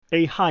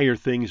A Higher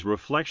Things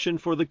Reflection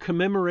for the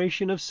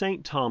commemoration of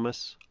St.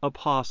 Thomas,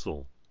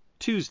 Apostle,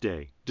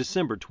 Tuesday,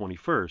 December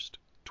 21st,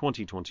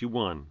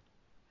 2021.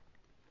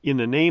 In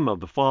the name of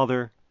the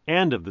Father,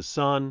 and of the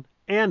Son,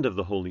 and of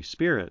the Holy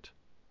Spirit.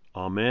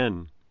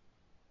 Amen.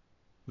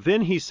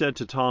 Then he said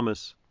to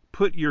Thomas,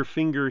 "Put your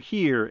finger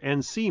here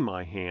and see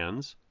my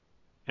hands,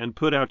 and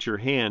put out your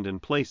hand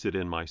and place it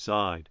in my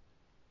side.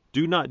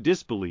 Do not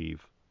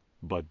disbelieve,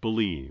 but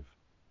believe."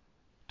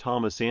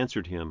 Thomas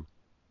answered him,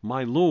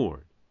 "My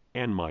Lord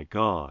and my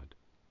God."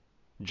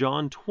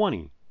 John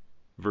 20,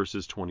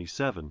 verses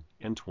 27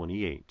 and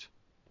 28.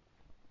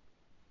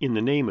 In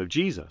the name of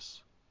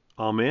Jesus.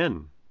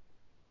 Amen.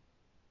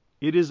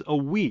 It is a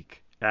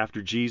week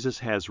after Jesus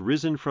has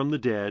risen from the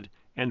dead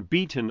and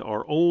beaten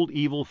our old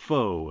evil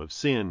foe of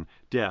sin,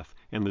 death,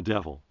 and the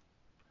devil.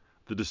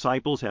 The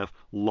disciples have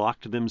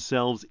locked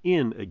themselves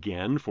in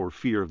again for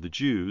fear of the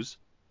Jews.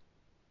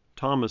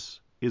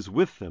 Thomas is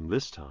with them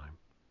this time.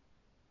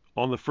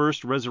 On the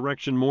first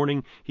resurrection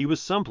morning, he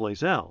was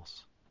someplace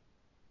else.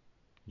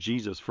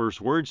 Jesus'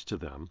 first words to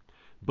them,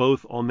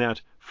 both on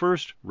that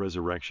first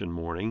resurrection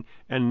morning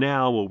and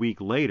now a week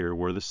later,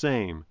 were the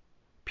same.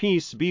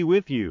 "Peace be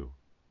with you."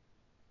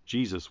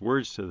 Jesus'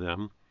 words to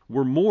them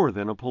were more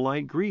than a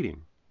polite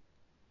greeting.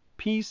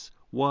 Peace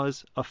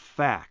was a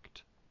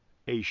fact,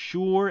 a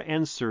sure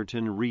and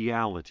certain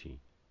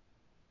reality.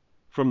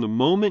 From the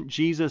moment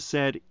Jesus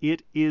said,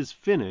 "It is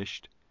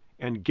finished,"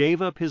 and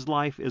gave up his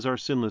life as our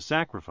sinless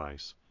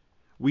sacrifice,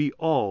 we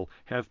all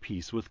have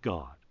peace with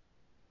God.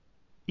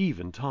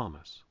 Even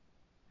Thomas.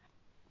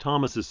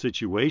 Thomas's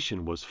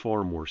situation was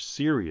far more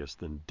serious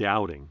than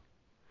doubting.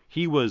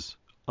 He was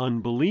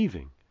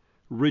unbelieving,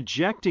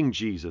 rejecting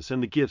Jesus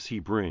and the gifts he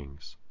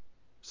brings.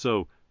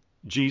 So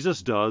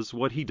Jesus does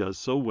what he does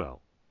so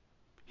well.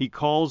 He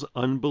calls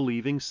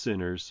unbelieving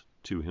sinners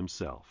to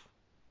himself.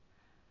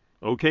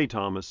 "Okay,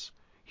 Thomas,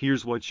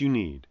 here's what you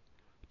need.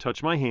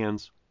 Touch my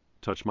hands,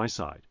 touch my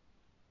side."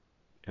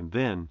 And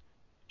then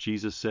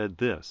Jesus said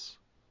this,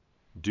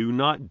 "Do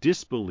not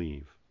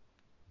disbelieve,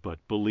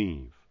 but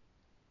believe."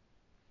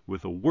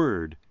 With a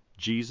word,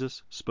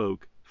 Jesus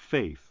spoke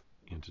faith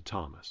into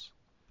Thomas.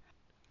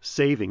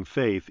 Saving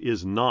faith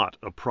is not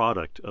a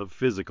product of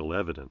physical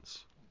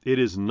evidence. It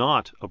is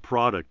not a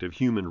product of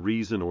human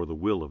reason or the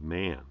will of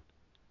man.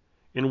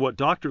 In what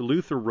Dr.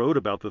 Luther wrote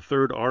about the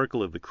third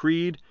article of the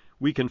Creed,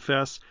 we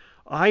confess,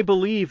 "I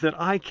believe that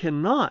I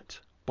cannot,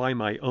 by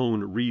my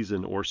own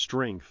reason or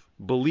strength,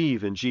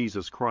 believe in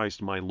Jesus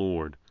Christ my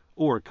Lord,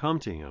 or come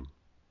to him."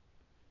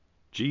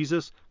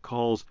 Jesus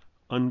calls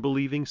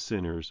unbelieving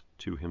sinners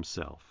to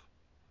himself.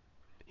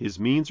 His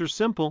means are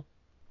simple.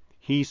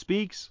 He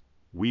speaks,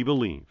 we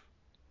believe.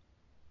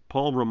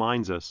 Paul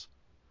reminds us,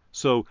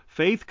 so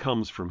faith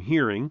comes from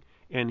hearing,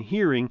 and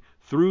hearing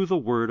through the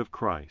word of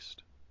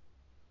Christ.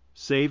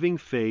 Saving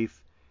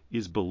faith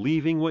is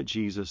believing what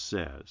Jesus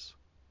says.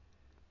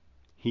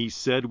 He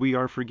said we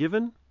are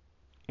forgiven,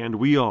 and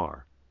we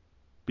are,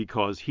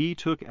 because he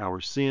took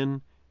our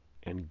sin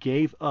and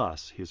gave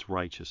us his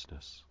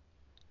righteousness.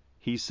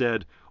 He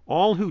said,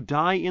 all who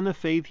die in the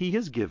faith he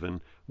has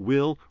given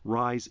will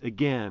rise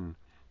again,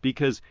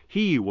 because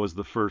he was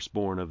the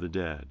firstborn of the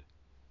dead.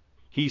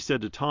 He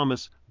said to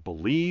Thomas,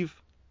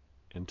 believe,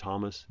 and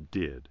Thomas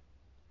did.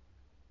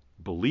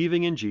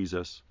 Believing in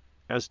Jesus,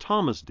 as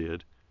Thomas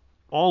did,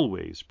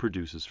 always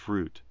produces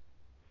fruit.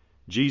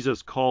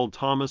 Jesus called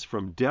Thomas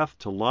from death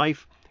to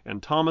life,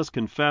 and Thomas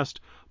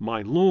confessed,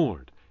 "My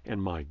Lord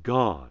and my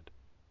God."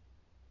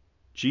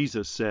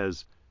 Jesus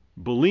says,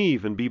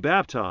 believe and be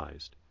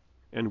baptized,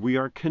 and we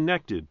are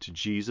connected to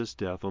Jesus'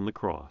 death on the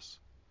cross.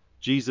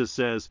 Jesus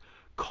says,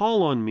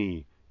 call on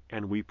me,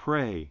 and we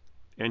pray,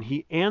 and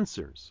he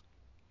answers,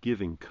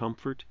 giving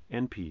comfort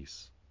and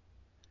peace.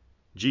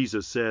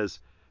 Jesus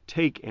says,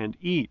 take and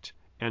eat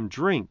and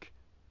drink,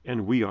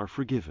 and we are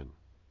forgiven.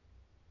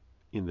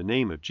 In the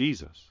name of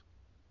Jesus,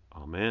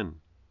 Amen.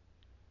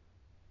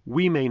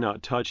 We may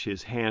not touch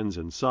his hands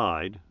and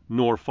side,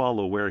 nor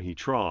follow where he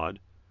trod,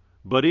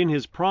 but in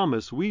his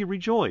promise we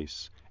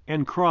rejoice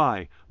and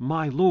cry,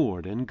 my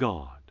Lord and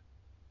God.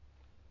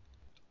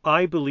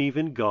 I believe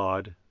in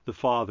God, the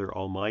Father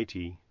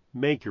Almighty,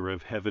 maker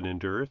of heaven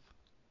and earth,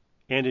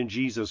 and in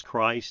Jesus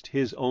Christ,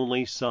 his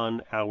only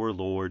Son, our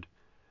Lord,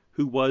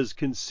 who was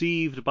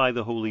conceived by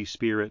the Holy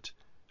Spirit,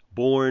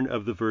 born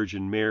of the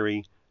Virgin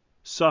Mary,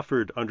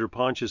 suffered under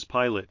Pontius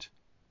Pilate,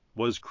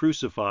 was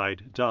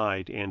crucified,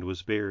 died, and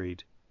was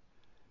buried.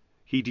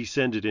 He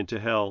descended into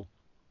hell.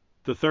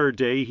 The third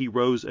day he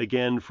rose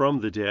again from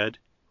the dead.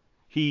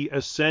 He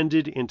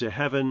ascended into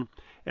heaven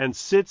and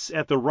sits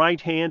at the right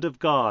hand of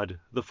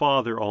God, the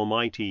Father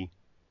Almighty.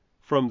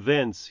 From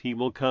thence he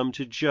will come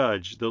to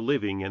judge the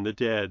living and the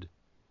dead.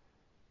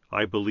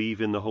 I believe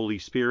in the Holy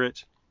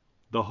Spirit,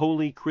 the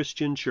holy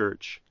Christian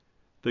Church,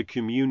 the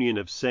communion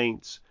of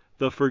saints,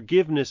 the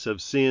forgiveness of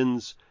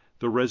sins,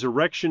 the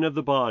resurrection of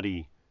the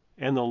body,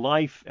 and the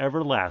life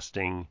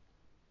everlasting.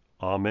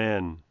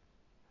 Amen.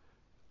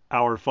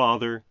 Our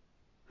Father,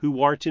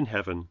 who art in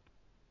heaven,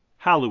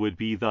 hallowed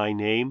be thy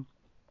name.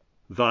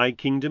 Thy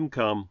kingdom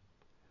come.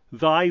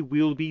 Thy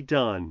will be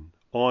done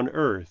on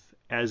earth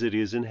as it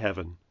is in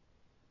heaven.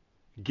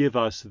 Give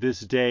us this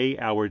day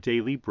our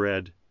daily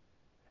bread,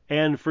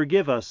 and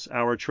forgive us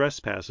our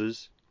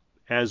trespasses,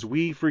 as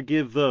we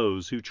forgive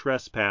those who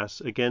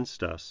trespass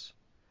against us.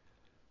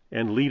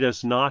 And lead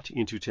us not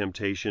into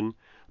temptation,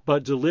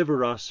 but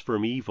deliver us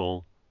from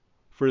evil.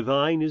 For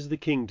thine is the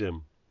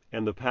kingdom,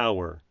 and the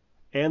power,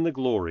 and the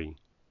glory,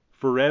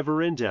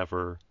 forever and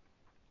ever.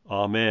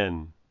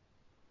 Amen.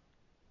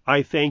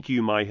 I thank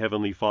you, my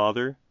heavenly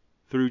Father,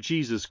 through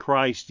Jesus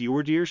Christ,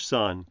 your dear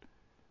Son,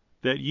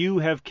 that you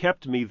have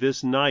kept me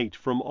this night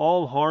from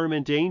all harm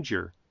and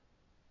danger,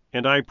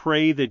 and I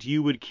pray that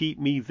you would keep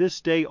me this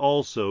day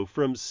also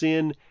from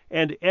sin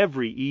and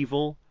every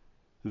evil,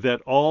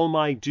 that all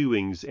my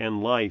doings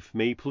and life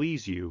may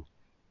please you.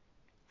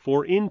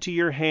 For into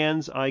your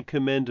hands I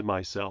commend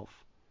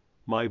myself,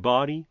 my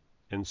body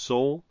and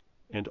soul,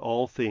 and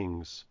all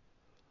things.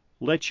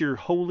 Let your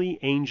holy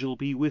angel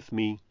be with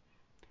me,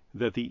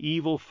 that the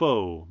evil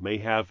foe may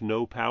have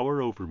no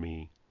power over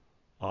me.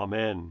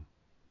 Amen.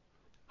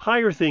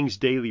 Higher Things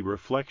Daily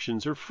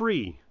Reflections are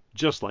free,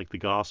 just like the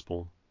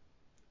Gospel,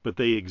 but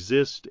they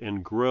exist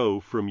and grow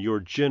from your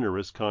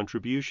generous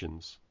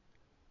contributions.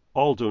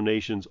 All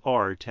donations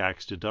are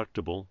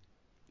tax-deductible.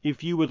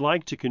 If you would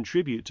like to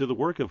contribute to the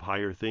work of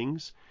Higher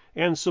Things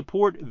and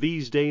support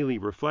these daily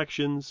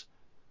reflections,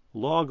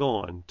 log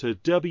on to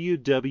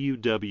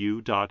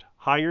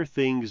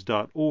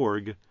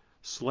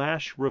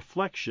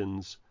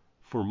www.higherthings.org/reflections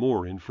for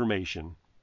more information.